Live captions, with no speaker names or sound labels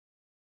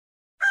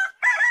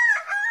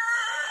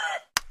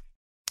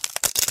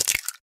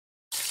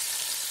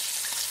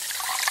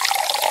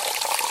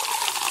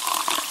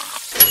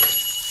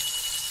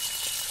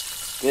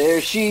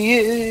There she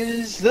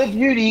is, the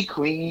beauty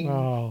queen.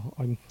 Oh,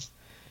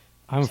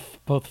 I'm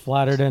both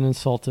flattered and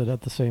insulted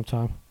at the same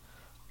time.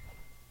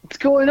 What's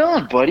going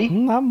on, buddy?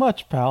 Not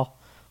much, pal.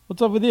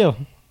 What's up with you?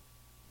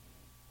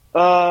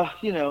 I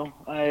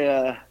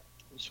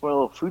just went a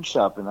little food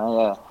shopping.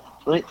 Let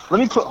me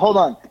put. Hold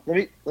on. Let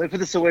me put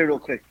this away real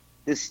quick.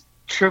 This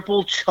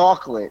triple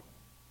chocolate,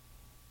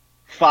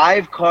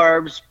 5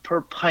 carbs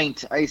per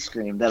pint ice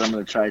cream that I'm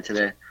gonna try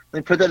today. Let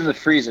me put that in the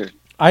freezer.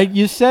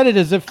 You said it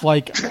as if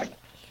like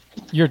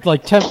you're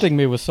like tempting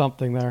me with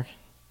something there.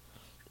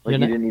 Like you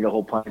didn't eat a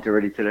whole pint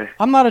already today.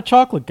 I'm not a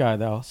chocolate guy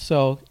though,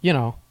 so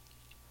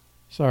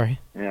sorry.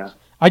 Yeah.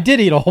 I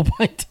did eat a whole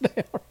pint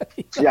today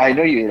already. Yeah, I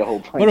know you ate a whole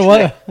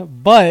pint.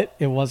 But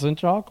it wasn't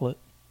chocolate.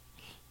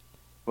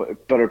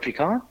 What, butter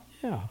pecan?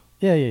 Yeah.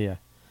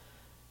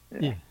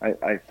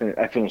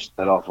 I finished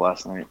that off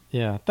last night.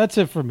 Yeah, that's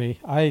it for me.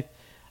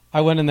 I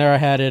went in there. I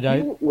had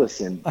it.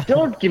 Listen,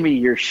 don't give me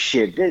your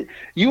shit.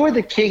 You are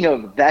the king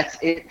of that's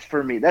it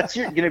for me. That's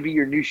going to be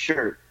your new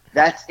shirt.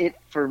 That's it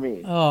for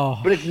me. Oh,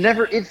 but it's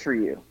never it for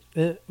you.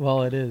 It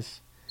is.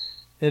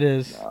 It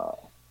is. It's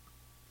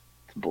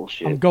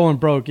bullshit. I'm going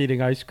broke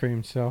eating ice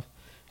cream, so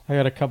I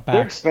got to cut back.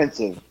 They're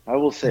expensive. I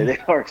will say they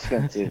are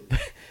expensive.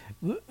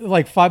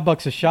 Like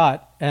 $5 a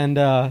shot, and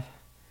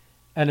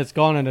it's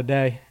gone in a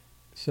day.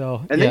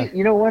 So then,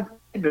 you know what?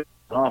 They've been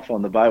off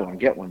on the buy one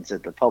get ones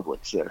at the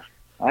Publix there.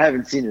 I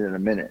haven't seen it in a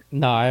minute.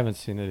 No, I haven't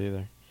seen it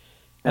either.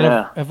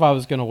 And if I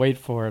was going to wait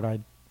for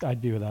it,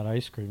 I'd be without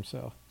ice cream.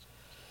 So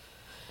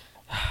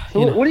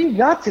what do you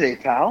got today,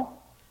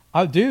 pal?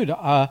 Oh, dude,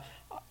 all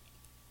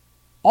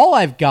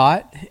I've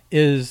got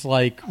is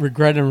like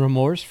regret and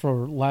remorse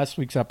for last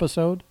week's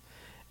episode,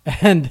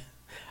 and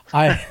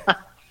I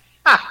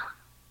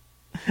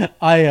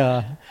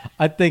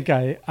think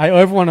I owe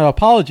everyone an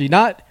apology,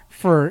 not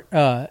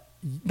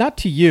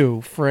to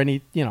you for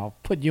any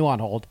putting you on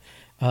hold.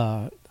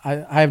 I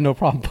have no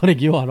problem putting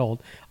you on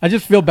hold. I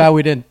just feel bad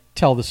we didn't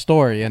tell the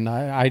story, and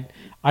I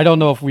don't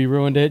know if we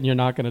ruined it and you're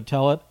not going to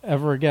tell it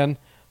ever again.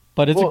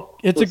 But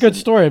it's a good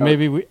story.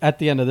 Maybe at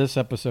the end of this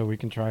episode we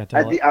can try and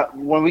tell it.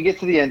 When we get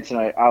to the end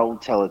tonight, I'll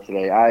tell it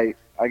today. I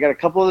got a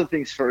couple other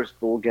things first,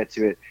 but we'll get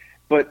to it.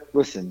 But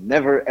listen,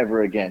 never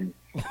ever again.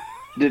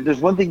 There's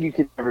one thing you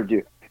can never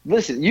do.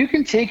 Listen, you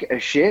can take a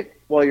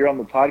shit while you're on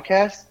the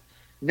podcast.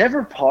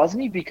 Never pause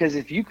me, because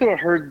if you could have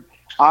heard,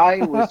 I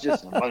was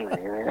just bitch,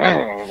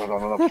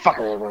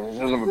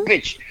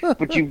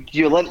 but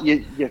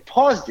you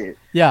paused it.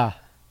 Yeah.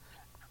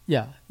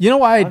 You know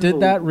why I did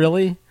that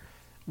really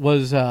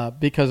was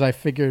because I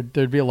figured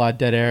there'd be a lot of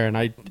dead air,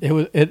 and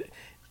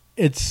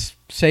it's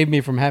saved me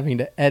from having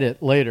to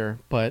edit later.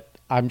 But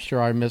I'm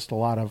sure I missed a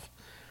lot of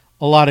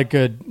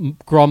good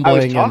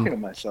grumbling. I was talking to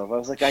myself. I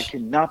was like, I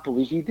cannot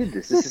believe he did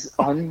this. This is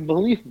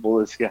unbelievable.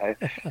 This guy.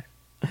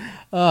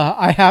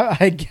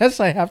 I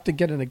guess I have to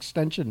get an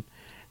extension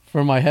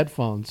for my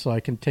headphones so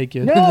I can take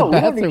you into the bathroom. No,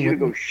 we don't need you to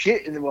go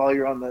shit while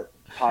you're on the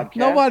podcast.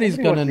 Nobody's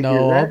gonna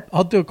know.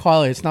 I'll do it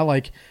quietly. It's not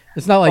like.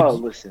 Oh,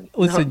 listen.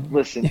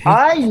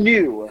 I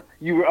knew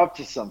you were up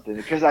to something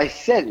because I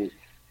said it.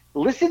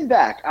 Listen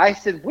back. I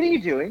said, "What are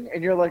you doing?"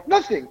 And you're like,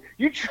 "Nothing."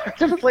 You tried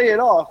to play it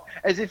off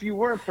as if you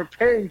weren't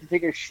preparing to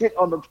take a shit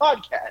on the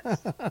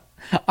podcast.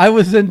 I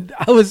was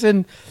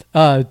in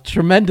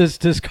tremendous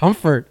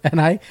discomfort,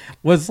 and I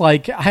was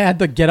like, I had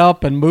to get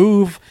up and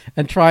move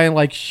and try and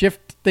like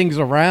shift things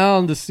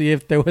around to see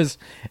if there was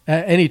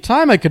any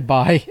time I could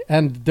buy,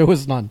 and there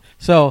was none.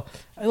 So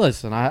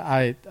listen,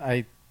 I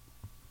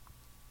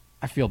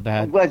feel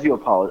bad. I'm glad you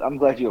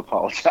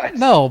apologized.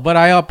 No, but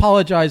I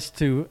apologize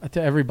to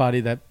everybody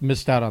that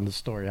missed out on the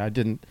story. I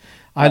didn't.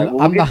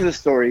 We'll get to the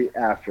story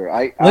after.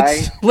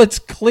 Let's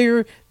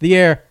clear the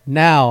air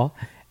now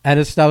and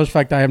establish the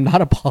fact I am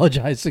not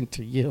apologizing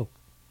to you.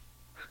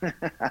 You're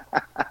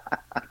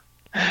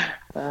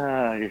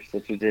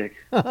such a dick.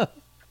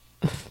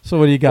 So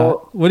what do you got?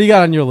 Well, what do you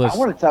got on your list? I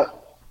want to talk.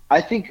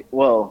 I think.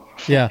 Well,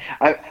 yeah.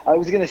 I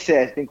was gonna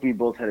say I think we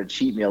both had a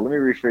cheat meal. Let me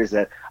rephrase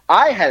that.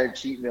 I had a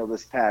cheat meal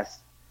this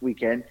past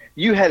weekend.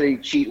 You had a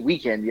cheat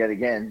weekend yet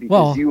again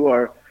because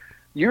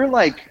you're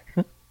like,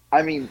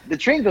 I mean, the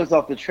train goes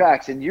off the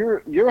tracks and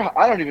you're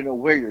I don't even know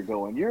where you're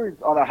going. You're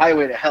on a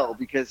highway to hell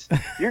because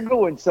you're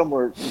going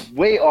somewhere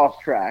way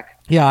off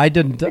track. Yeah, I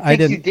didn't. It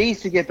takes you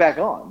days to get back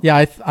on.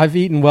 Yeah, I've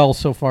eaten well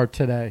so far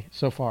today.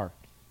 So far.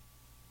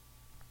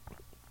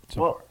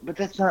 Well, but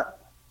that's not.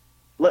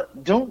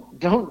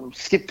 Don't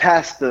skip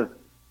past the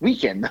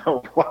weekend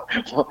though.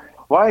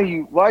 Why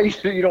you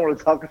don't want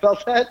to talk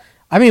about that?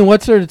 I mean,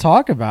 what's there to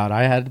talk about?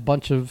 I had a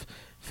bunch of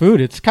food.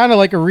 It's kind of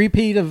like a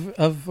repeat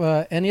of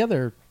any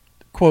other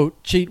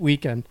quote cheat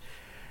weekend.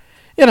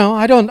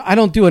 I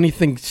don't do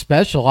anything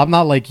special. I'm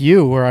not like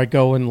you where I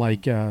go and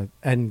like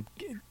and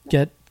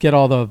get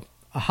all the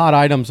hot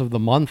items of the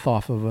month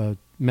off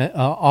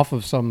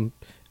of some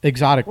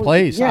exotic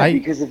place. Yeah,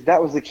 because if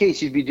that was the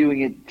case, you'd be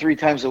doing it 3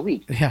 times a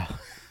week. Yeah.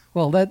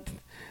 Well,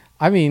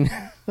 I mean,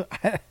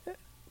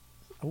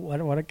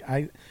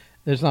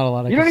 there's not a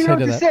lot I can say to that. You don't even know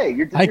what to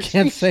say. I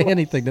can't say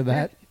anything to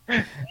that.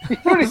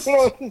 don't even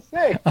know what to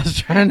say. I was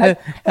trying to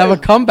have a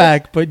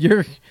comeback, but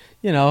you're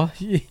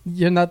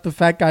not the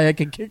fat guy I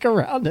can kick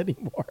around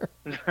anymore.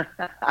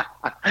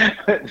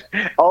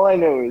 All I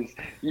know is,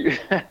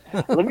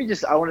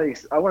 I want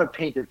to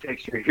paint a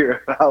picture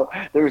here about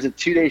there was a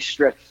 2-day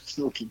stretch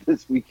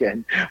this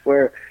weekend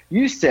where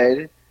you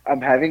said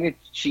I'm having a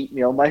cheat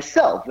meal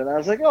myself, and I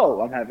was like,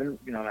 oh, I'm having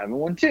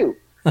one too.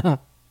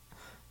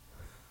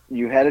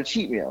 You had a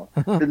cheat meal.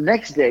 The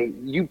next day,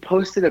 you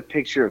posted a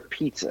picture of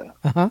pizza,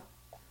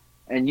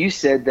 and you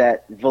said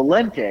that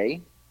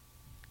Valente,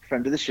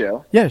 friend of the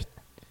show,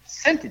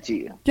 sent it to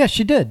you. Yeah,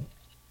 she did.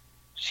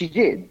 She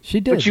did. She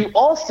did. But you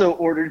also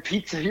ordered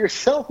pizza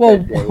yourself. Well,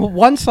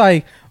 once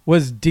I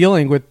was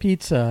dealing with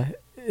pizza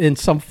in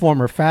some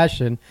form or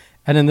fashion,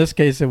 and in this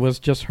case, it was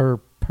just her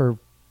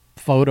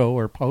photo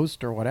or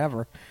post or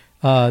whatever.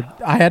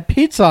 I had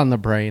pizza on the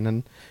brain,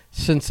 and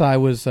since I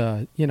was,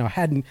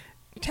 hadn't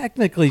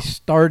technically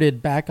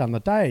started back on the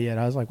diet yet,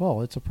 I was like,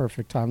 well, it's a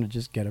perfect time to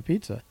just get a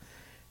pizza.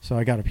 So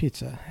I got a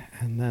pizza,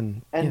 and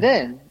then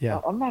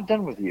I'm not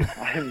done with you.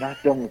 I am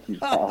not done with you,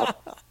 pal.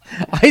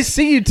 I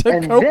see you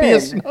took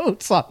copious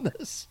notes on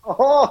this.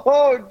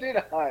 Oh, did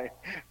I?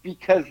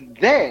 Because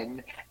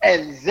then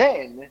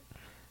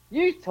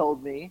you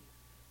told me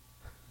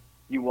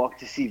you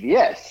walked to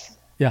CVS.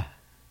 Yeah.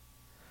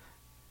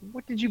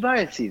 What did you buy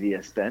at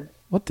CVS, Ben?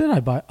 What did I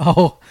buy?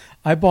 Oh,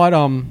 I bought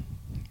I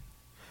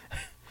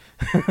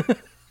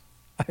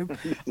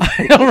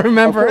don't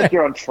remember. I feel like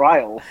you're on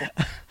trial.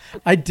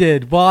 I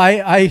did. Well,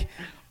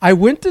 I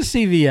went to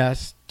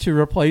CVS to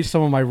replace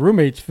some of my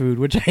roommate's food,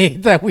 which I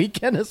ate that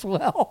weekend as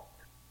well.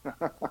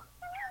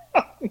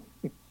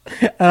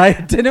 And I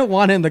didn't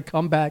want him to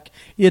come back.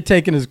 He had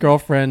taken his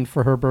girlfriend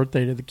for her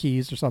birthday to the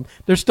Keys or something.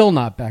 They're still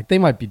not back. They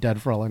might be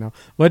dead for all I know.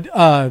 But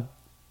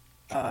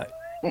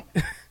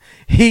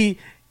he,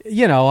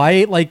 I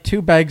ate like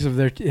 2 bags of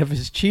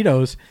his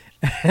Cheetos,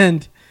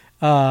 and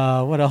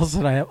what else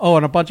did I have? Oh,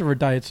 and a bunch of her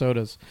diet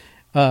sodas.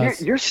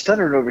 You're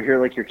stuttering over here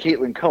like you're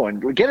Caitlin Cohen.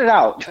 Get it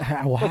out.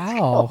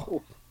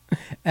 Wow.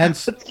 And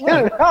let's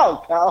get it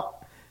out, pal.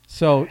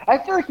 So I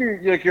feel like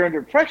you're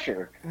under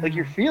pressure. Like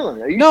you're feeling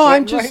it. Are you no,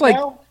 I'm just right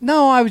now?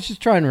 No, I was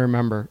just trying to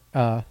remember.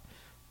 I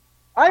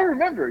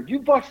remember. You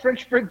bought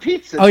French bread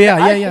pizza. Oh,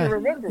 yeah. I can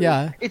remember.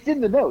 Yeah. It's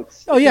in the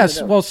notes. Oh,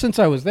 yes. Well, since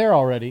I was there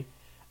already,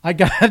 I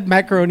got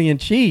macaroni and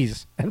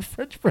cheese and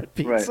French bread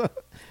pizza.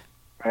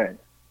 Right.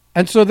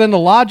 And so then the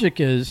logic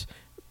is,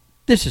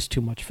 this is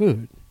too much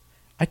food.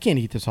 I can't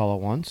eat this all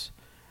at once.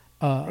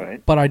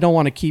 But I don't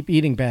want to keep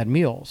eating bad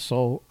meals,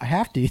 so I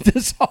have to eat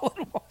this all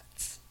at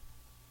once.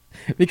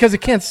 Because it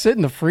can't sit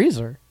in the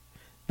freezer.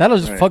 That'll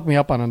just fuck me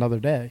up on another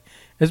day.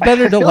 It's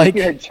better to like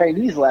you had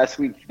Chinese last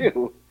week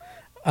too.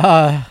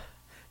 Last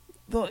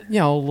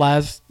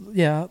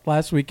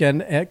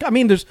weekend. I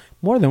mean, there's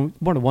more than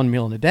 1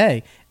 meal in a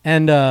day,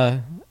 and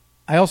I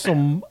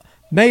also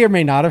may or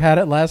may not have had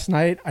it last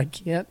night. I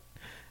can't.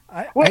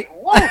 Wait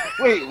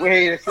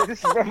a second.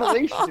 This is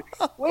revelation.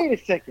 Wait a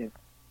second.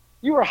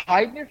 You were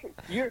hiding it?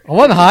 I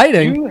wasn't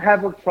hiding. You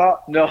have a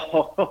problem.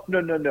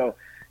 No.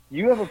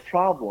 You have a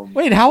problem.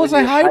 Wait, how was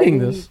I hiding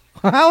this?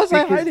 How was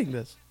I hiding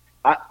this?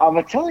 I'm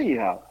going to tell you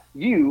how.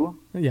 You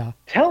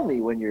tell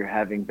me when you're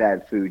having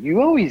bad food.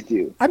 You always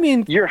do. I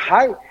mean, if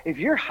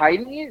you're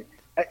hiding it,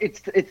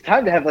 it's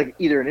time to have like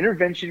either an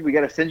intervention. We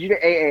got to send you to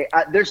AA.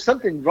 There's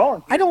something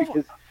wrong. I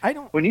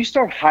don't. When you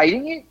start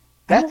hiding it,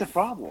 that's a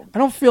problem. I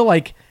don't feel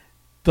like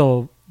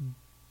the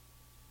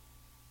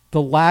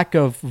lack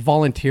of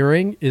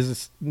volunteering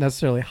is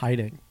necessarily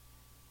hiding.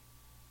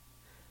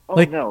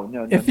 Oh,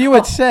 no. If you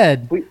had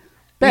said,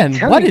 Ben,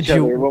 what did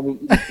you? When we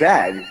eat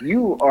bad,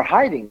 you are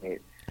hiding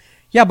it.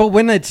 Yeah, but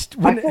I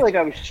feel like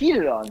I was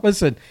cheated on.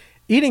 Listen,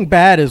 eating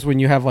bad is when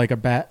you have like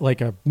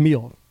a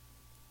meal.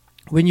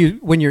 When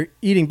you're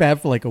eating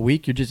bad for like a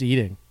week, you're just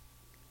eating.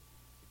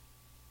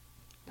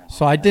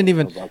 So I didn't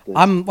even.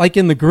 I'm like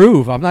in the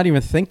groove. I'm not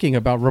even thinking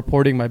about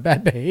reporting my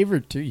bad behavior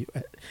to you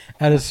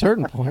at a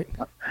certain point.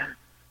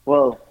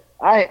 Well,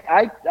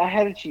 I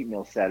had a cheat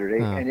meal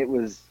Saturday, and it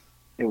was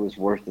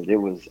worth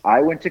it.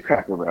 I went to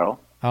Cracker Barrel.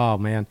 Oh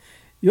man,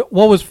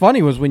 what was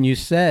funny was when you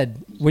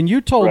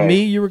told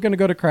me you were going to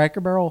go to Cracker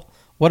Barrel.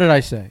 What did I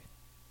say?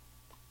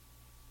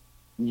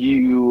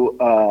 You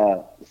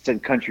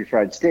said country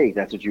fried steak.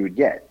 That's what you would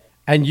get.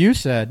 And you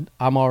said,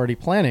 I'm already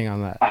planning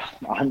on that.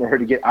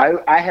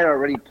 I had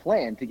already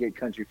planned to get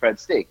country fried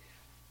steak.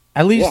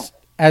 At least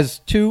as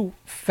 2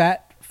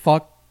 fat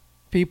fuck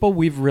people,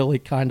 we've really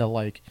kind of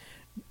like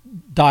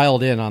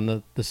dialed in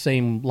on the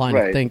same line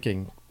of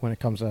thinking when it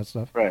comes to that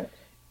stuff. Right.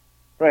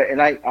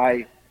 And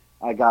I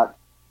got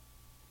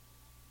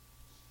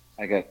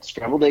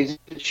scrambled eggs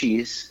with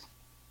cheese.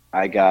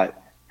 I got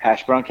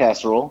hash brown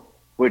casserole,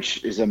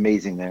 which is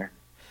amazing there.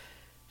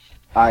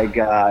 I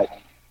got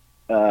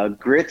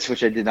grits,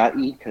 which I did not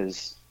eat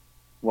because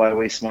why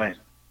waste my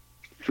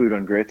food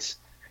on grits?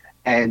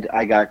 And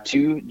I got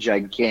 2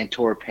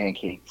 Gigantor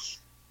pancakes.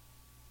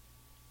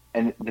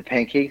 And the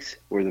pancakes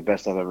were the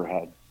best I've ever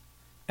had.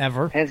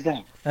 Ever? Hands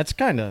down. That's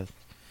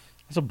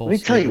a bullshit. Let me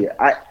tell you,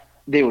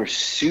 they were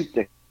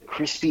super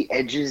crispy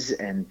edges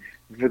and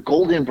the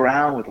golden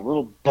brown with a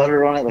little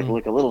butter on it,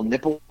 like a little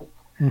nipple.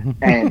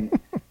 And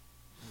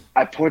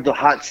I poured the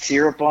hot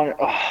syrup on it.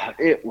 Oh,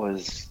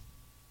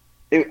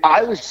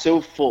 I was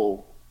so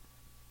full.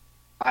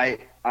 I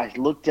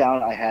looked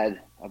down. I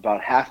had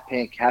about half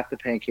the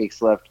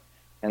pancakes left,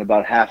 and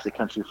about half the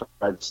country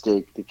fried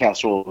steak. The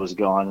casserole was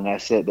gone, and I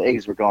said the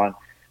eggs were gone,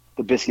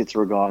 the biscuits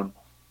were gone,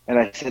 and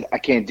I said I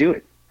can't do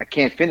it. I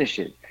can't finish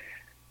it.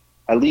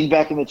 I leaned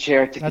back in the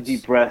chair, took a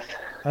deep breath.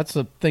 That's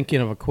the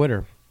thinking of a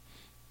quitter.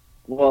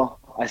 Well,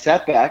 I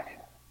sat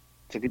back,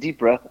 took a deep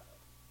breath,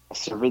 I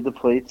surveyed the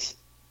plates,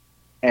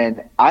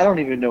 and I don't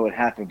even know what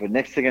happened, but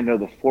next thing I know,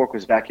 the fork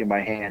was back in my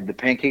hand, the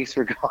pancakes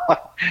were gone,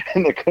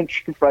 and the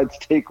country fried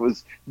steak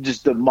was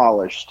just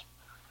demolished.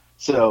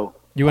 So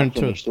you went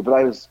to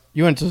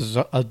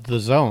the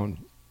zone.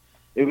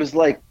 It was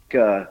like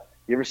you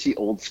ever see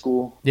Old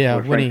School? Yeah,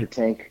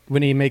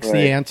 when he makes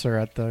the answer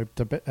at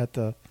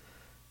the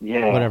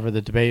whatever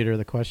the debate or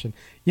the question.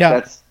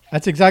 Yeah,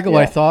 that's exactly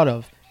what I thought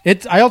of.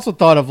 I also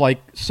thought of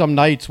like some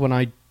nights when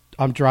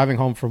I'm driving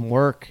home from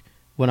work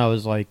when I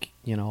was like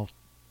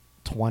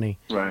 20,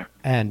 right?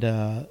 And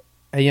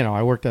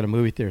I worked at a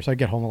movie theater, so I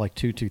get home at like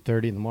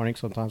 2:30 in the morning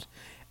sometimes,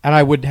 and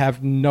I would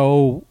have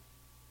no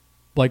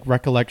like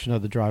recollection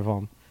of the drive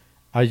home.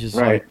 I just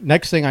like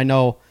next thing I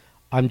know,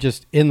 I'm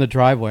just in the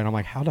driveway, and I'm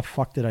like, how the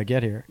fuck did I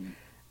get here?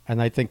 And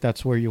I think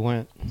that's where you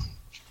went.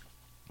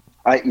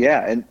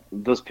 And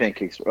those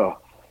pancakes. Oh,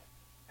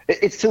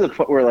 it's to the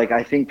point where like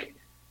I think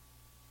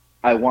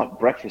I want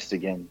breakfast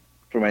again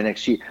for my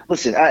next sheet.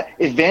 Listen,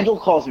 if Vandal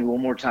calls me one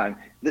more time,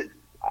 he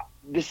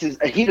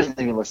doesn't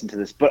even listen to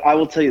this, but I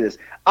will tell you this.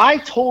 I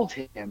told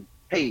him,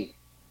 hey,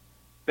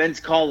 Ben's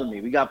calling me.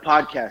 We got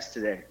podcasts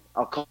today.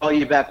 I'll call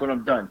you back when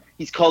I'm done.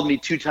 He's called me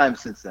 2 times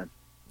since then.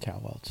 Yeah,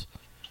 well,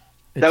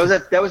 that was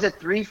at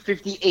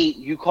 3:58.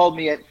 You called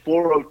me at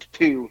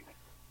 4:02.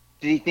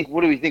 Did he think?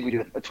 What do we think? We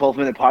do a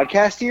 12-minute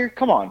podcast here?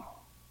 Come on.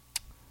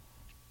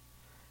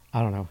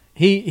 I don't know.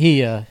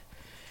 He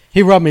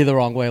rubbed me the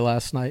wrong way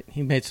last night.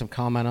 He made some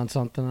comment on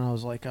something, and I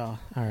was like, "Oh,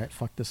 all right,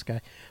 fuck this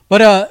guy."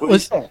 But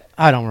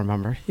I don't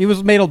remember. He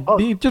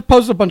just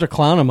posted a bunch of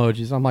clown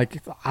emojis. I'm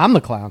like, I'm the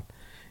clown.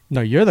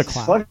 No, you're the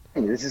clown.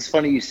 This is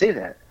funny you say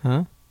that.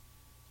 Huh?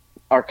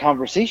 Our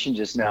conversation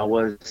just now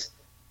was,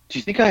 do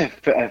you think I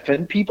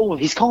offend people?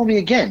 He's calling me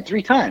again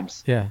 3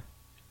 times. Yeah.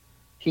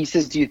 He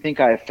says, do you think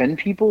I offend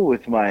people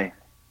with my,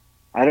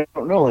 I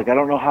don't know, like I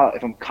don't know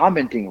if I'm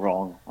commenting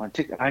wrong on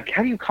TikTok.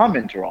 How do you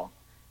comment wrong?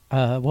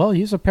 Well,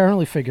 he's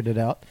apparently figured it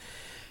out.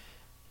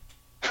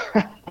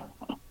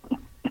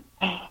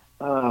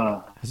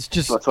 It's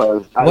just that's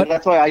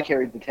why I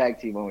carried the tag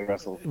team when we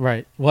wrestled.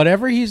 Right.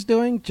 Whatever he's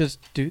doing,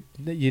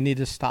 you need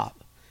to stop.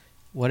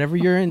 Whatever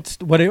your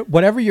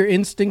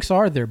instincts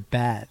are, they're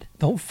bad.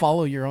 Don't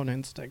follow your own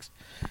instincts.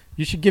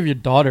 You should give your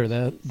daughter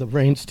the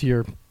reins to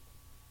your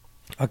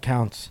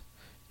accounts.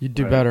 You'd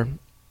do better.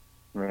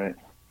 Right.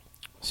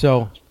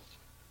 So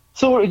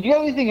do you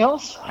have anything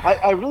else?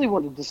 I really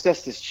wanted to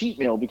discuss this cheat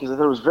meal because I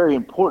thought it was very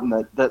important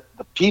that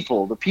the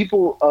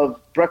people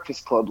of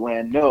Breakfast Club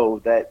land know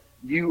that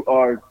you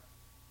are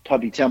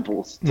Tubby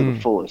Temples to the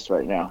fullest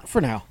right now.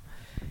 For now.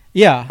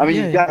 Yeah. I mean,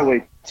 you've got to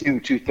wait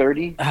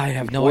 230. I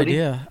have no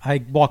idea.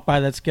 I walk by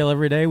that scale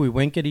every day. We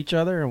wink at each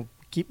other and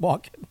keep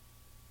walking.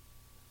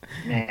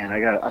 Man,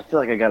 I feel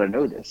like I got to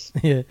know this.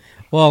 Yeah.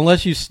 Well,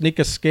 unless you sneak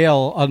a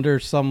scale under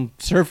some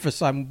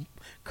surface I'm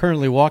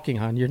currently walking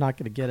on, you're not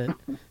going to get it.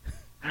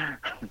 I'm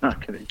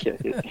not going to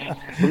get it.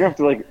 We're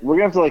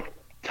gonna have to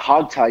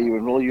hog tie you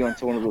and roll you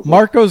onto one of those.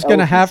 Marco's going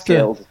to have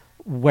to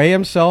weigh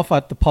himself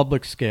at the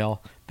public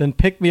scale, then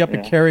pick me up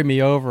and carry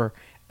me over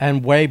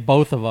and weigh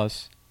both of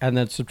us and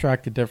then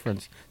subtract the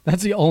difference.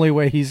 That's the only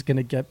way he's going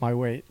to get my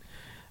weight.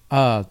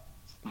 That's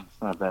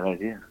not a bad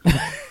idea.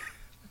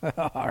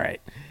 All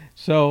right.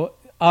 So,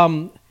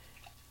 well,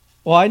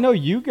 I know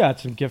you got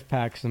some gift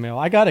packs in the mail.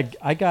 I got.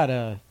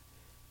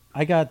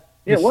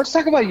 Yeah, let's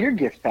talk about your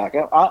gift pack.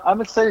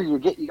 I'm excited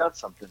you got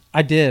something.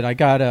 I did. I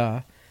got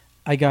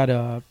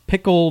a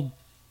pickled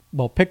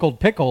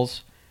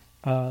pickles.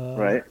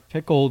 Right.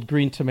 Pickled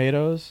green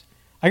tomatoes.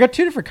 I got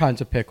 2 different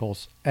kinds of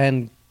pickles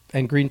and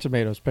green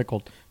tomatoes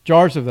pickled,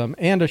 jars of them,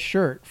 and a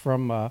shirt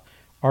from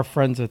our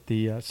friends at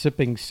the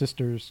Sipping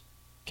Sisters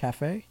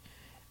Cafe.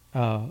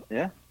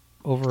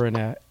 Over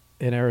in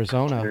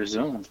Arizona.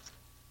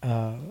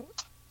 I'm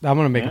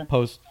going to make a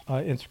post,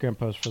 Instagram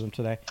post for them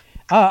today.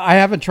 I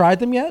haven't tried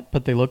them yet,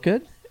 but they look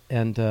good,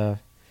 and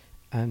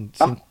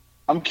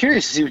I'm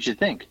curious to see what you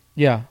think.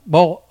 Yeah.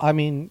 Well, I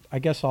mean, I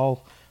guess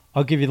I'll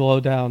give you the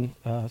lowdown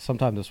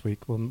sometime this week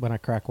when I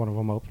crack one of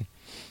them open.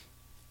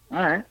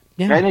 All right.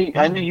 Yeah.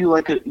 I know you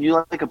like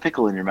a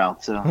pickle in your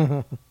mouth,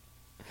 so.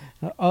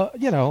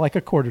 Like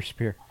a quarter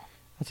spear.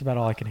 That's about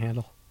all I can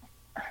handle.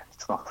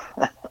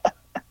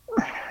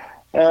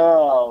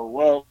 Oh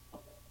well,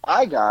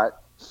 I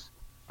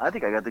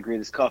think I got the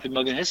greatest coffee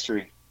mug in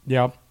history.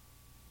 Yeah.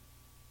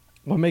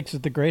 What makes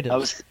it the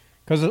greatest?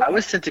 I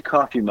was sent a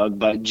coffee mug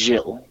by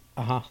Jill.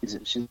 Uh-huh. She's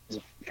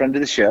a friend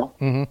of the show.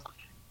 Mm-hmm.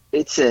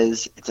 It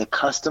says it's a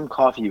custom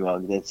coffee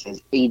mug that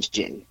says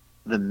AJ,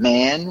 the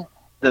man,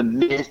 the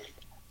myth,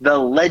 the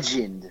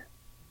legend.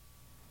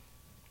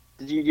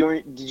 Did you hear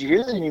that?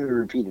 Didn't even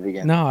repeat it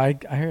again. No, I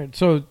heard.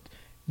 So,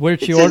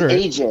 where'd she It says order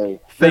it? AJ,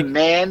 the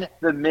man,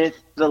 the myth,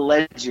 the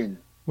legend.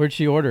 Where'd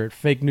she order it?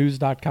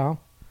 FakeNews.com?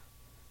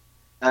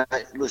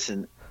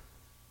 Listen,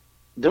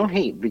 don't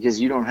hate because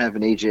you don't have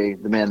an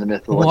AJ, the man, the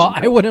myth, the legend. Well,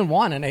 I wouldn't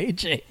want an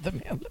AJ, the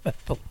man, the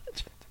myth, the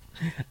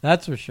legend.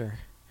 That's for sure.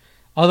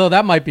 Although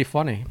that might be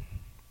funny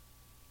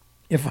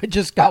if I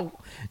just got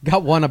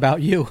one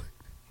about you.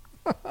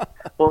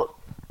 Well,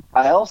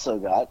 I also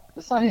got.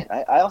 That's not it.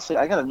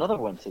 I got another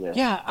one today.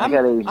 Yeah, I'm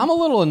a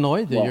little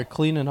annoyed that you're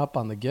cleaning up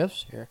on the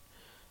gifts here.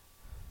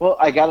 Well,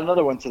 I got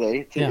another one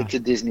today. It's a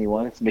Disney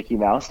one. It's Mickey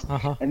Mouse.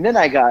 Uh-huh. And then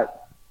I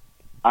got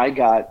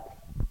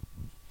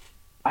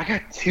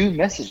 2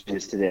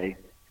 messages today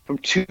from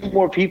 2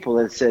 more people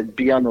that said,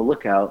 "Be on the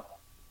lookout."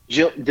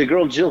 The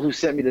girl Jill, who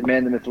sent me the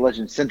Man, the Myth, the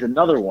Legend, sent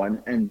another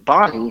one, and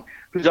Bonnie,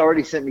 who's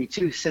already sent me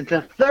 2, sent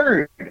a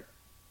third.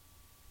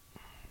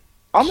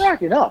 I'm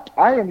racking up.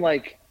 I am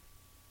like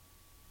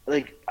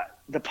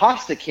the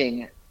Pasta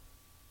King.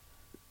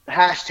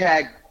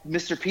 Hashtag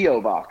Mr.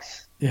 P.O.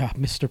 Box. Yeah,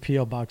 Mr.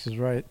 P.O. Box is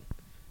right.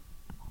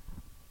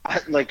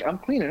 I'm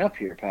cleaning up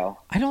here,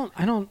 pal. I don't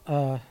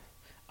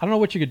know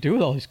what you could do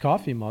with all these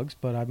coffee mugs,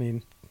 but I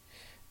mean,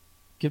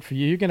 good for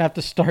you. You're gonna have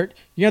to start.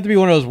 You have to be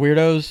one of those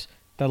weirdos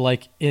that,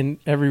 like, in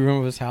every room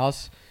of his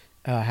house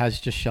has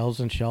just shelves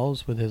and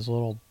shelves with his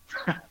little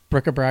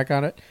bric-a-brac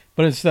on it,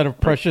 but instead of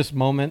precious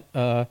moment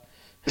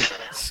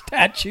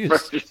statues,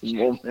 precious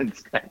moment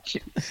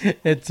statues,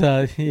 it's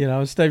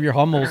instead of your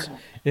Hummels,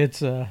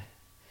 it's gonna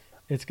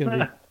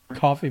be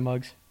coffee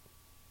mugs.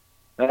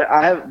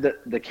 I have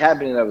the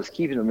cabinet I was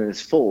keeping them in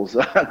is full,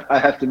 so I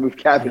have to move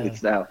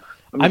cabinets now.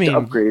 I mean,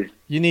 upgrade.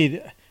 You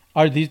need.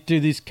 Do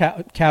these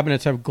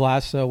cabinets have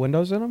glass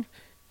windows in them?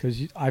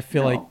 Because I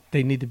feel like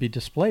they need to be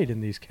displayed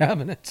in these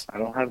cabinets. I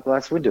don't have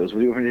glass windows.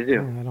 What do you want me to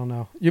do? I don't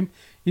know.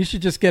 You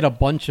should just get a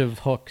bunch of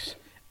hooks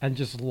and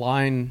just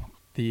line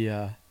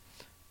the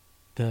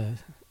the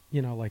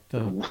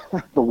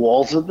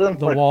walls of them.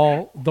 The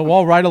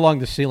wall right along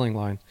the ceiling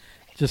line,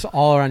 just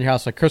all around your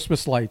house, like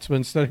Christmas lights. But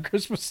instead of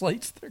Christmas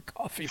lights, they're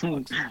coffee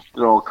mugs.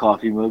 They're all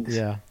coffee mugs.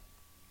 Yeah.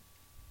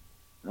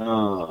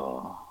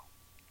 Oh.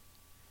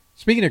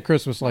 Speaking of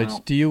Christmas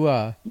lights, do you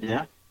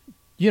Yeah.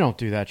 You don't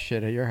do that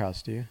shit at your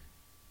house, do you?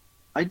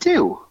 I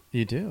do.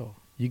 You do.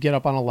 You get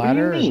up on a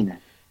ladder What do you mean?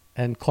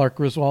 And Clark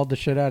Griswold the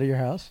shit out of your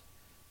house?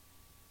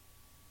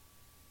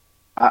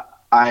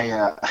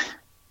 I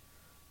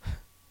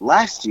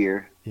last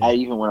year I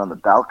even went on the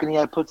balcony.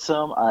 I put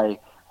some. I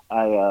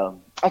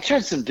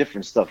tried some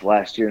different stuff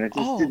last year, and it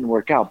just didn't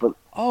work out. But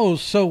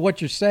so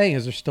what you're saying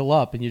is they're still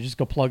up, and you just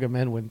go plug them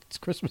in when it's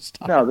Christmas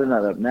time? No, they're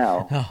not up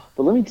now. Oh.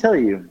 But let me tell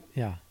you.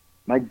 Yeah.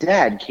 My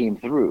dad came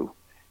through.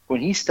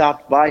 When he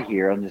stopped by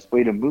here on his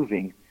way to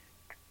moving,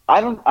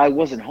 I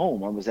wasn't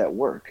home. I was at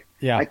work.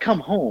 Yeah. I come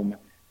home.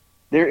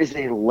 There is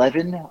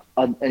 11,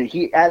 and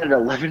he added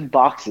 11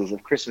 boxes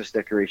of Christmas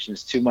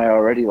decorations to my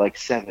already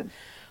 7.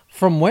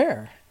 From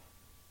where?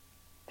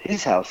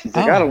 His house. He's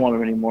like, I don't want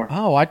them anymore.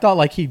 Oh, I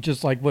thought he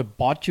just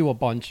bought you a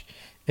bunch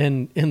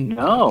in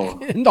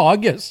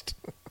August.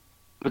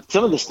 But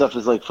some of the stuff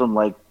is from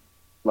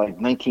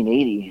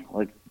 1980.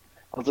 I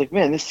was like,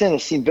 man, this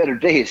Santa's seen better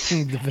days.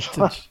 The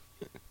vintage.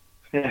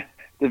 Yeah,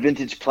 the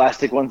vintage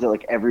plastic ones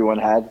that everyone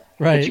had.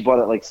 Right. That you bought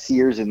at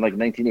Sears in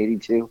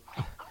 1982.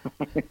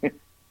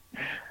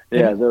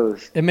 Yeah,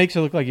 those. It makes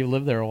it look like you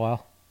lived there a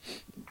while.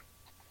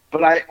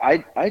 But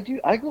I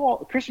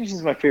go. Christmas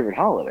is my favorite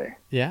holiday.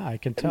 Yeah, I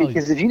can tell.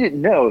 Because if you didn't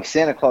know,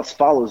 Santa Claus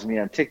follows me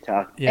on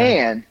TikTok. Yeah.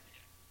 And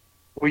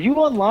were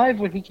you on live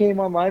when he came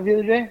on live the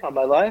other day on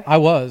my live? I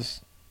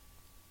was.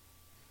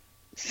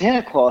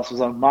 Santa Claus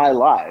was on my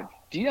live.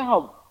 Do you know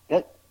how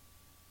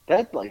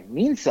that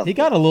means something? He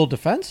got a little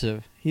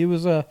defensive. He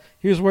was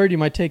worried you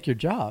might take your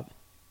job.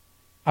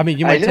 I mean,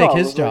 you might take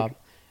his job.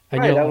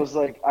 Right, I was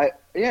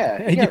he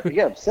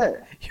got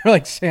upset. You're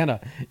like,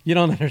 Santa, you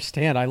don't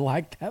understand. I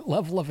like that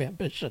level of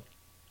ambition.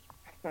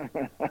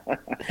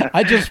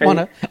 I just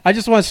want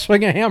to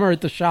swing a hammer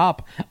at the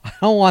shop. I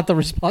don't want the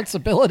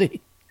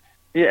responsibility.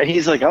 Yeah,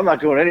 he's like, I'm not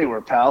going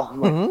anywhere,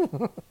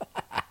 pal.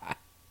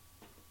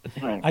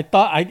 Right. I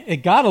thought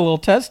it got a little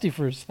testy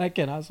for a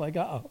second. I was like,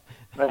 oh.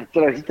 He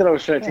thought I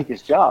was trying to take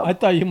his job. I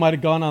thought you might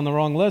have gone on the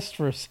wrong list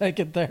for a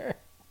second there.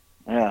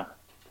 Yeah.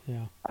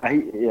 Yeah. I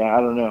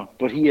don't know.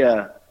 But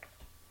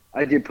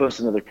I did post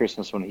another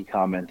Christmas one. He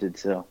commented,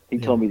 so he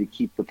told me to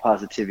keep the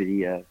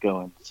positivity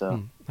going.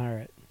 So all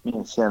right, me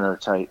and Santa are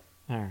tight.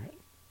 All right.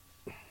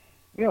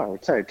 Yeah, we're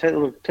tight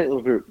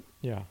little group.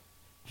 Yeah.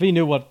 If he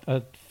knew what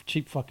a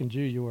cheap fucking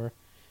Jew you were,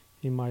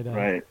 he might.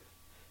 Right.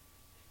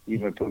 He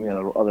might put me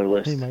on the other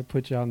list. He might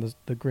put you on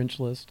the Grinch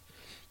list.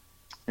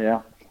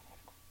 Yeah.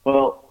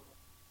 Well,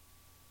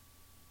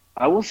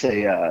 I will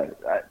say,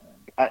 I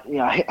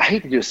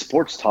hate to do a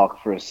sports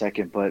talk for a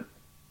second, but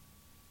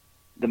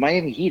the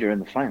Miami Heat are in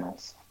the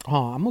finals.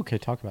 Oh, I'm okay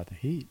talking about the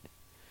Heat.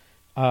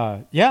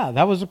 Yeah,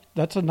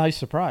 that's a nice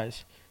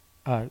surprise.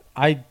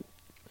 I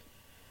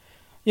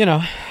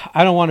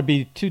don't want to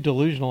be too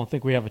delusional and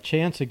think we have a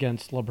chance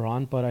against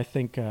LeBron, but I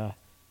think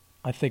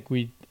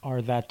we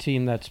are that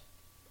team that's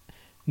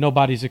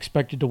nobody's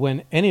expected to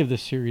win any of the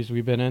series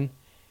we've been in,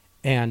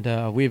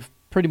 and we've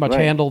pretty much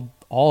handled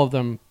all of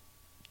them.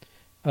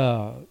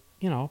 None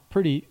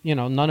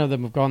of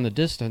them have gone the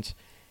distance,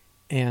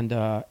 and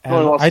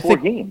lost four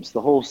games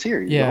the whole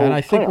series. Yeah, and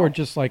I think we're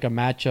just like a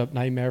matchup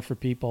nightmare for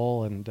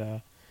people,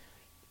 and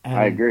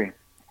I agree.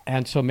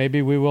 And so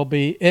maybe we will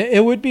be.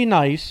 It would be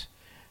nice.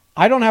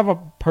 I don't have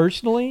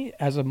personally,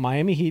 as a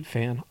Miami Heat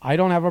fan, I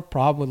don't have a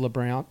problem with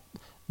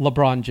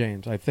LeBron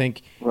James. I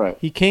think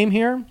he came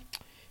here,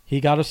 he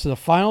got us to the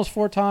finals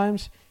 4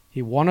 times,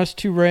 he won us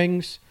 2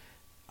 rings,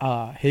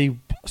 he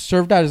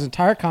served out his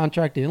entire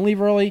contract, he didn't leave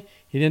early,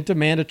 he didn't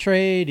demand a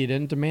trade, he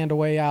didn't demand a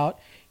way out,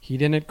 he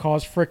didn't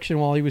cause friction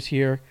while he was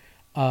here,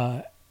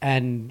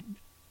 and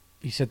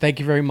he said thank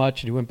you very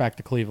much, and he went back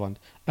to Cleveland.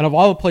 And of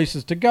all the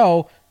places to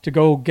go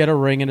get a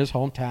ring in his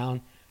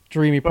hometown,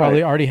 dream he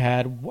probably already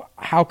had.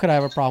 How could I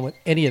have a problem with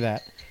any of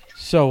that?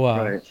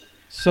 So,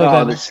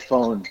 this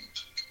phone,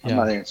 I'm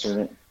not answering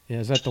it. Yeah,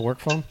 is that the work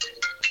phone?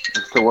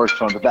 It's the work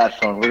phone, the bad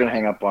phone. We're gonna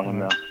hang up on him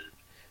now.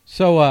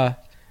 So, I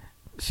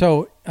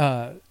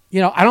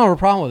don't have a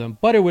problem with him,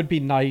 but it would be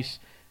nice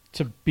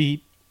to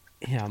beat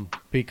him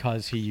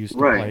because he used to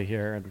play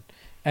here,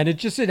 and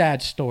it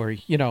adds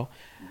story.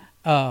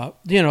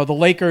 The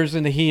Lakers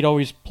and the Heat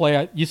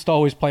used to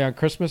always play on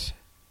Christmas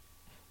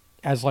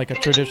as like a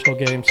traditional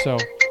game. So,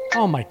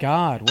 oh my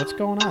God, what's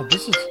going on?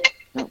 This is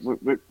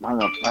we're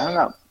hung up. I hung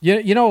up.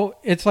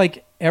 It's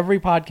like every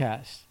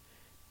podcast.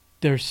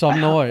 There's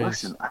some noise.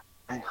 Listen,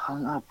 I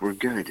hung up. We're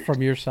good.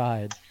 From your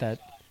side. That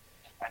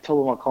I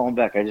told him I'll call him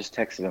back. I just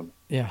texted him.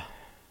 Yeah.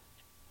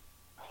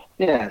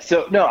 Yeah.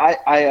 So no,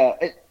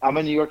 I'm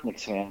a New York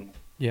Knicks fan.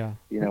 Yeah.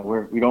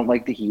 We don't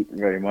like the Heat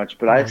very much,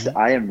 but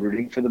I am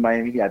rooting for the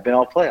Miami Heat. I've been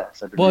all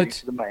playoffs. I've been rooting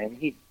for the Miami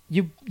Heat.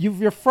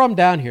 You're from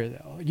down here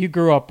though. You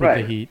grew up with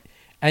the Heat,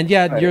 and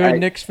you're a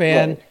Knicks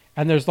fan.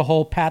 And there's the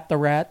whole Pat the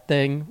Rat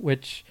thing,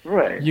 which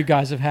you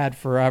guys have had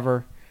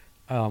forever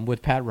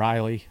with Pat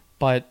Riley.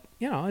 But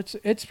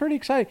it's pretty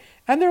exciting,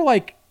 and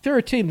they're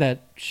a team that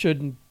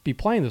shouldn't be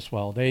playing this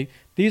well.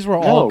 These were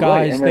all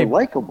guys. And they're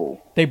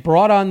likable. They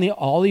brought on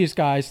all these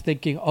guys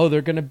thinking,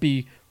 they're going to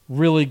be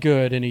really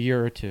good in a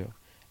year or two,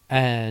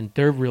 and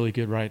they're really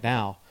good right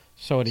now.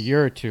 So in a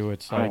year or two,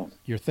 it's like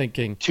you're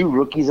thinking 2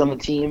 rookies on the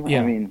team.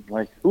 Yeah. I mean,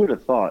 who would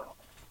have thought?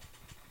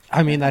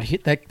 I mean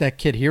that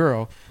kid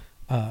Hero.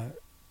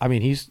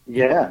 He's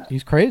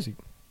crazy.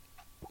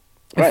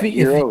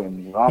 Hero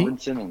and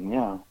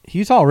Robinson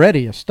he's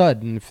already a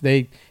stud, and if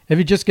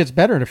he just gets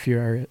better in a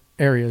few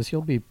areas,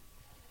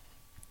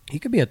 he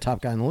could be a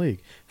top guy in the league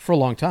for a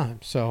long time.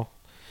 So,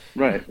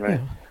 right.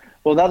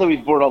 Well, now that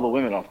we've bored all the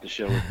women off the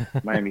show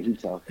with Miami Heat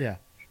talk,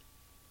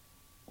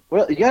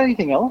 Well, you got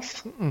anything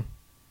else? Mm-mm.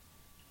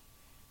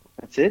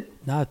 That's it.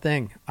 Not a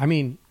thing. I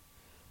mean,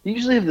 you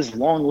usually have this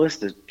long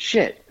list of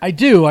shit. I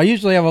do. I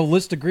usually have a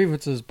list of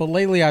grievances, but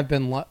lately I've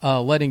been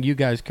letting you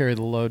guys carry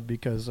the load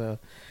because I'm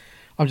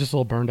just a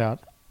little burned out.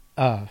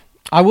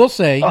 I will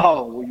say.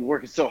 Oh, well, you're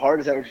working so hard.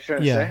 Is that what you're trying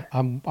to say?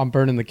 Yeah, I'm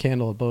burning the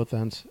candle at both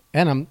ends,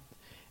 and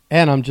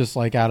I'm just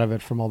like out of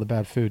it from all the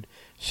bad food.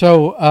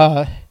 So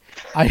I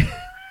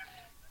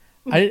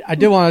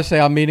did want to say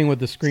I'm meeting with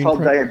the screen. It's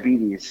called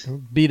diabetes.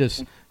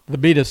 The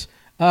Beatus.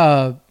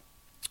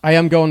 I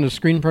am going to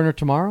Screen Printer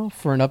tomorrow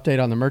for an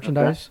update on the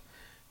merchandise.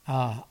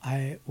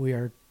 Okay. We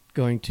are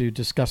going to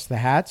discuss the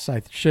hats.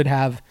 I should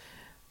have.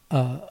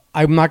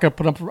 I'm not going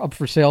to put up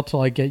for sale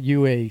till I get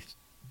you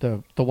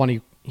the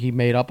one he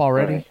made up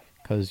already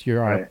because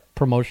you're our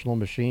promotional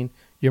machine.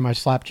 You're my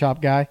slap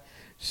chop guy.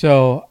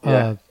 So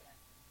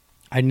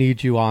I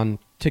need you on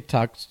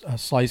TikTok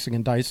slicing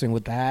and dicing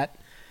with the hat.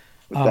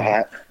 With the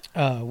hat.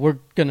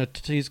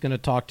 He's gonna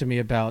talk to me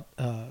about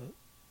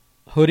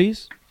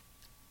hoodies.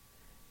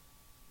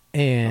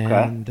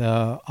 And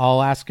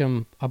I'll ask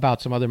him about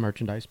some other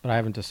merchandise, but I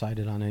haven't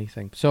decided on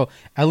anything. So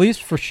at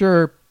least for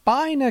sure,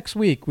 by next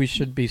week, we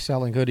should be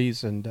selling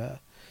hoodies and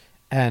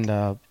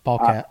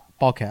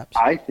ball caps.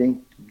 I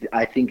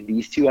think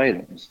these 2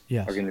 items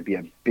are going to be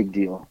a big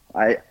deal.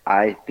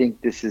 I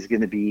think this is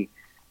going to be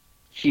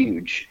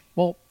huge.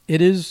 Well,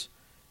 it is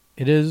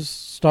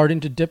starting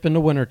to dip into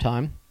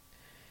wintertime.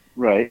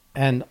 Right.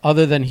 And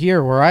other than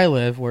here where I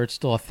live, where it's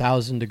still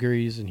 1,000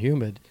 degrees and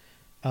humid,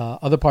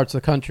 other parts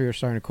of the country are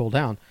starting to cool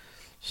down.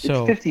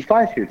 So it's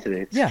 55 here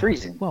today. It's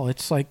freezing. Well,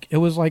 it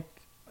was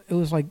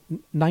like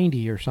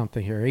 90 or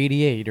something here,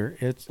 88 or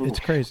it's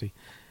crazy.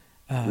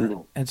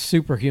 And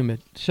super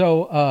humid.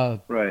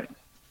 So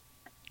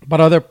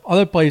But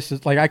other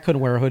places, like I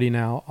couldn't wear a hoodie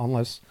now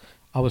unless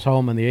I was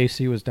home and the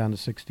AC was down to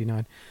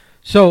 69.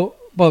 So,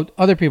 but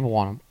other people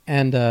want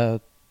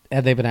them,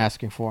 and they've been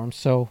asking for them.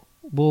 So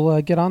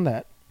we'll get on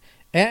that.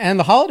 And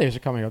the holidays are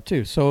coming up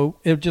too, so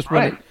it just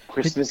wouldn't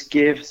Christmas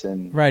gifts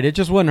and it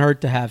just wouldn't hurt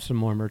to have some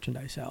more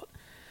merchandise out.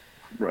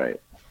 Right.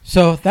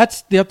 So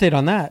that's the update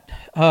on that.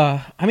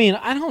 I mean,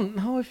 I don't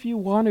know if you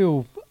want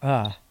to.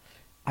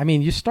 I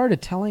mean, you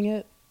started telling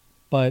it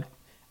but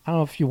I don't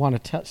know if you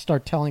want to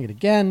start telling it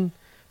again.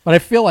 But I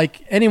feel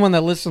like anyone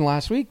that listened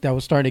last week that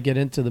was starting to get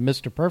into the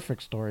Mr.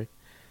 Perfect story,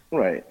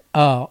 right?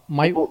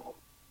 Might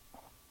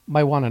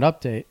want an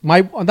update.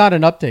 Not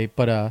an update,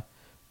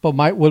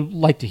 but would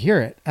like to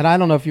hear it. And I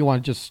don't know if you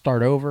want to just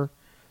start over.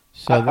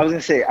 So I was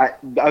gonna say,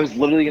 I was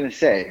literally gonna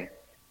say,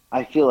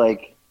 I feel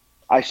like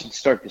I should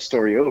start the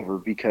story over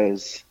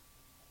because,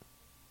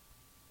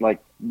 like,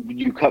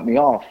 you cut me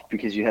off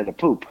because you had to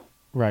poop.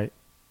 Right.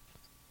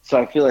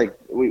 So I feel like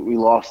we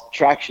lost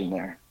traction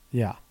there.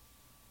 Yeah.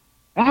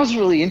 I was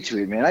really into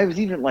it, man. I was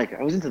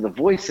into the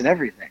voice and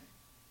everything.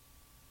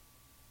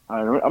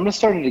 All right, I'm gonna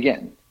start it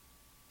again.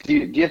 Do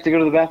you have to go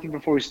to the bathroom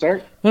before we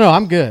start? No,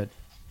 I'm good.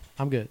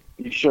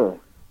 You sure?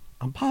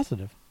 I'm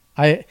positive.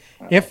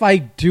 If I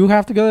do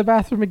have to go to the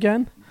bathroom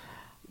again,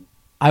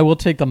 I will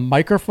take the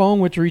microphone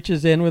which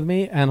reaches in with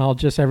me, and I'll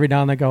just every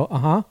now and then go,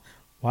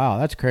 wow,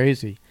 that's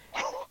crazy.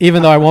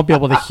 Even though I won't be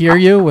able to hear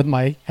you with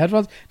my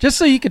headphones, just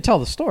so you can tell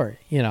the story,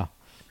 you know.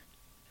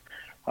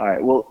 All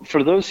right. Well,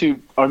 for those who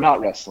are not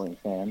wrestling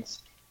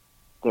fans,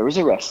 there was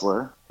a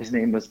wrestler. His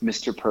name was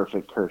Mr.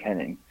 Perfect, Curt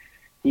Hennig.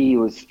 He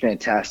was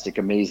fantastic,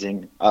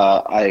 amazing.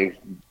 I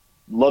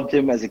loved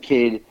him as a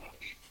kid.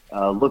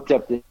 Looked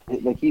up to,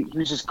 like, he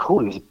was just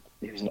cool.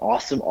 He was an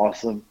awesome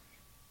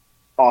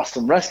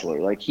wrestler.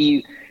 Like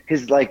we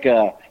talked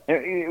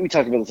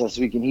about this last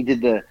week, and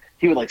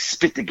he would like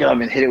spit the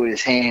gum and hit it with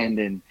his hand,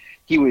 and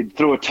he would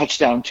throw a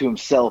touchdown to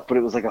himself, but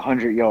it was like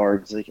 100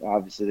 yards. Like,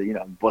 obviously, it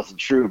wasn't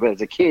true. But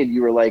as a kid,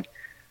 you were like,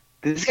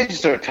 did this guy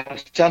just throw a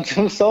touchdown to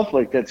himself?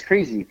 Like, that's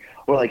crazy.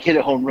 Or like hit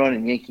a home run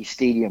in Yankee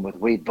Stadium with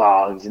Wade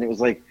Boggs, and it was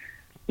like,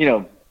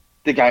 the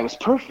guy was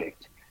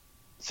perfect.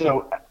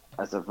 So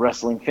as a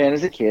wrestling fan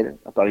as a kid,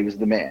 I thought he was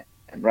the man,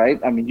 right?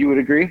 I mean, you would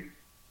agree?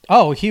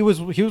 Oh, he was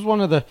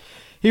one of the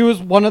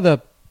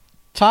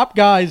top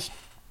guys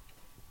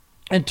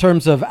in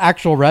terms of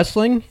actual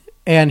wrestling,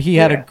 and he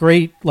had a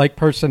great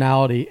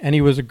personality, and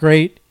he was a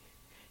great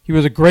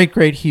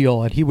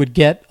heel, and he would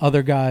get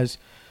other guys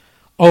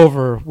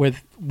over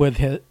with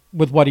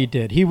what he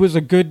did. He was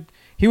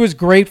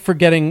great for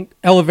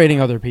elevating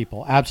other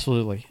people.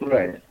 Absolutely.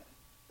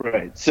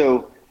 Right.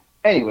 So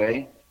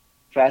anyway,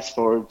 fast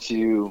forward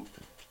to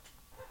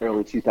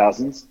early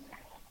 2000s.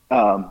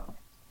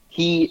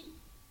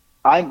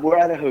 We're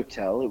at a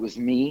hotel. It was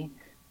me,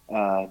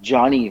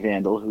 Johnny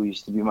Vandal, who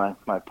used to be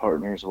my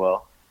partner as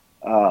well,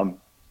 and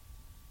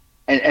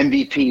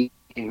MVP,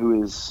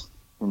 who is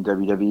in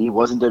WWE,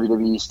 was in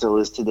WWE, still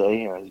is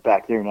today. He's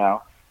back there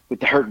now with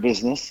the Hurt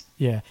Business.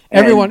 Yeah,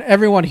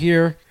 everyone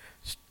here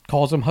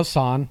calls him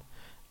Hassan.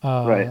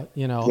 Right.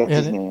 That's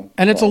his name.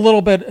 And it's a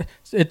little bit.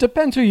 It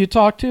depends who you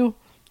talk to,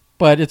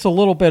 but it's a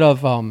little bit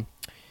of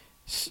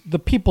the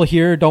people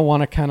here don't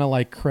want to kind of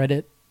like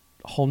credit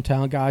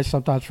hometown guys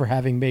sometimes for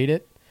having made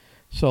it.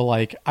 So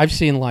like I've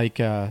seen like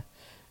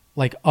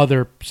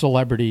other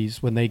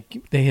celebrities when they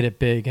hit it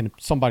big and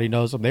somebody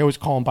knows them, they always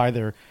call them by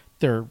their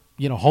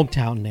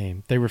hometown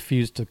name. They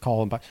refuse to call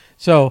them by.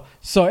 So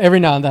every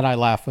now and then I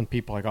laugh when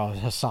people are like, oh,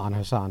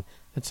 Hassan.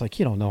 It's like,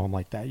 you don't know him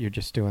like that. You're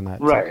just doing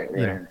that. Right.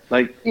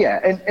 Like, yeah.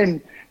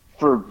 And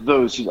for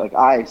those who, like,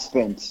 I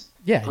spent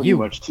pretty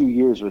much 2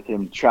 years with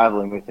him,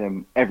 traveling with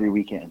him every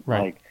weekend.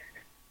 Right. Like,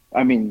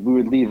 I mean, we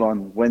would leave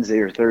on Wednesday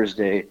or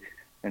Thursday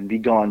and be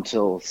gone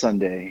till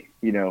Sunday,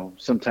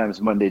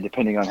 sometimes Monday,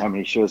 depending on how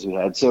many shows we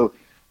had. So,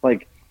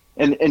 like,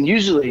 and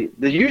usually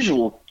the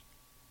usual,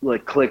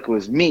 like, clique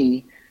was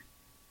me,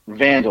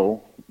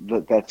 Vandal,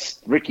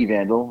 that's Ricky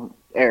Vandal,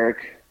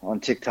 Eric on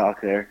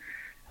TikTok there,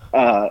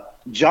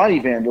 Johnny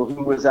Vandal,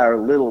 who was our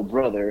little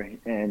brother,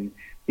 and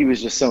he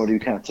was just somebody who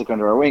kind of took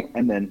under our wing,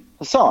 and then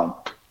Hassan,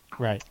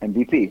 right,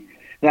 MVP.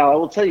 Now, I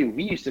will tell you,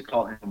 we used to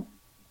call him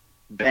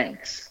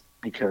Banks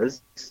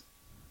because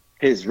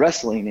his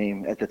wrestling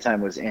name at the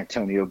time was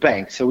Antonio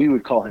Banks, so we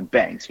would call him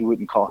Banks. We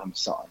wouldn't call him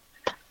Hassan,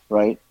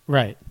 right?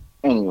 Right.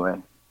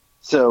 Anyway,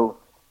 so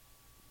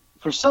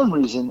for some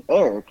reason,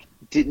 Eric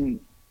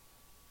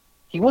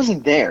he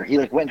wasn't there. He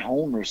like went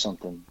home or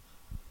something.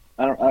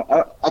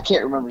 I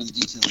can't remember the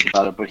details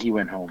about it, but he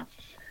went home.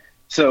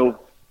 So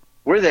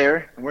we're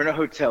there, and we're in a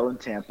hotel in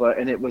Tampa,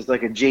 and it was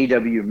like a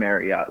JW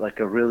Marriott, like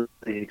a really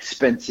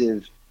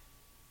expensive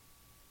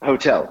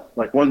hotel,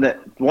 like one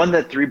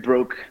that three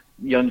broke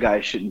young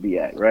guys shouldn't be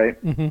at,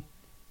 right? Mm-hmm.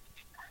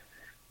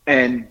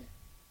 And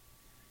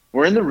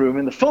we're in the room,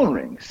 and the phone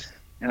rings,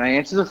 and I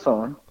answer the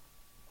phone,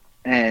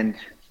 and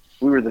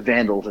we were the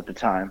Vandals at the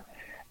time,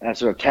 and I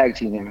sort of tag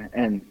team him,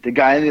 and the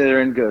guy on the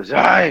other end goes,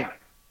 "Hi."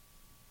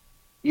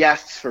 He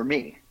asks for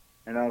me,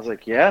 and I was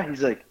like, "Yeah."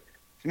 He's like,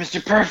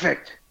 "Mr.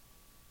 Perfect."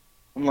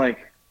 I'm like,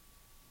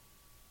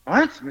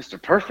 "What?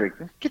 Mr.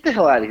 Perfect? Get the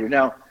hell out of here."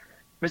 Now,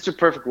 Mr.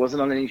 Perfect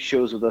wasn't on any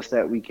shows with us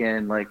that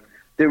weekend. Like,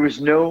 there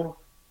was no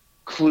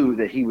clue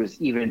that he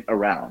was even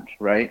around,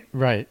 right?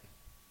 Right.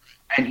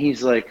 And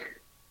he's like,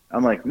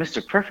 I'm like,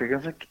 "Mr. Perfect?" I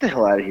was like, "Get the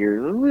hell out of here."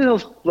 Who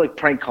else like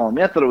prank calling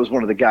me? I thought it was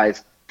one of the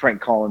guys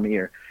prank calling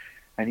me.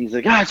 And he's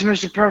like, "It's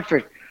Mr.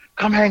 Perfect.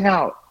 Come hang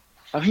out.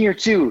 I'm here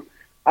too.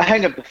 I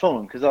hang up the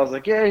phone because I was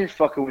like, yeah, you're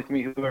fucking with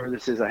me, whoever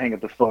this is. I hang up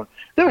the phone.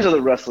 There was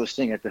other wrestlers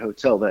staying at the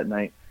hotel that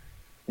night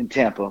in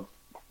Tampa.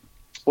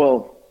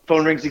 Well,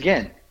 phone rings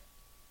again.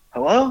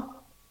 Hello?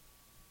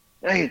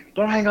 Hey,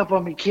 don't hang up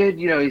on me, kid.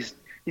 You know, he's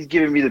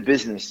giving me the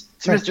business.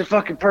 It's Mr.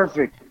 Fucking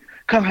Perfect.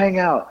 Come hang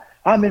out.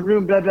 I'm in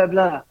room blah, blah,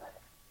 blah.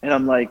 And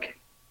I'm like,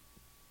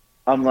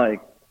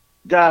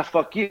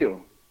 fuck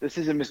you. This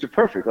isn't Mr.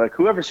 Perfect. Like,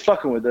 whoever's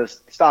fucking with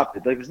us, stop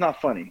it. Like, it's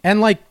not funny. And,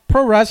 like,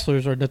 pro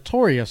wrestlers are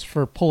notorious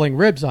for pulling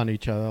ribs on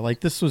each other.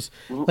 Like, this was,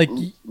 like,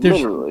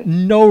 there's Literally.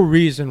 no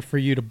reason for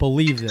you to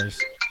believe this.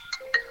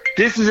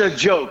 This is a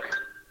joke.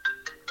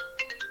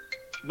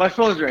 My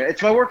phone's ringing.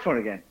 It's my work phone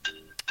again.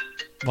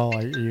 Well,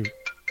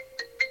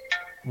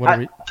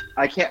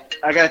 I can't.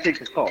 I gotta take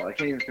this call. I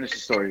can't even finish the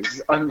story. This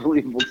is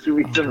unbelievable. 2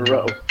 weeks in a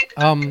row.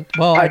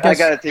 Well, I guess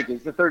I gotta take it.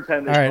 It's the third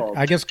time they called.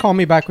 I guess call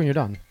me back when you're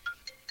done.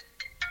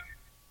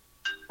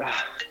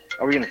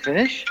 Are we gonna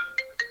finish?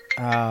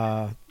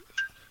 No,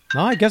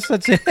 I guess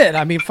that's it.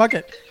 I mean, fuck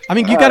it. I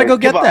mean, you gotta go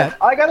get that.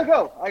 I gotta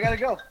go.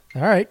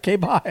 All right, okay,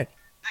 bye.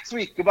 Next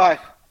week. Goodbye.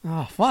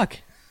 Oh, fuck.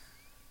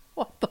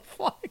 What the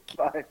fuck?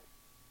 Bye.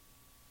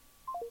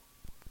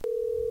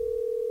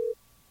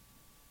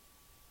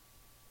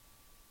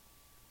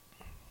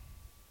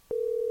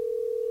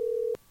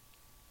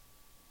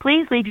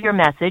 Please leave your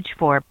message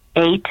for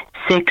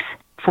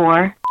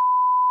 864.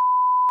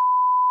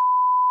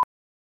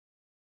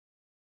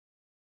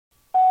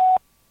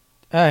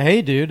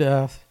 Hey, dude.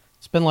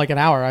 It's been like an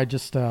hour. I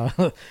just,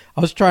 I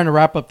was trying to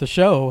wrap up the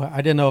show. I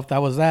didn't know if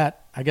that was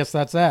that. I guess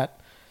that's that.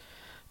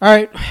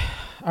 All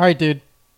right, dude.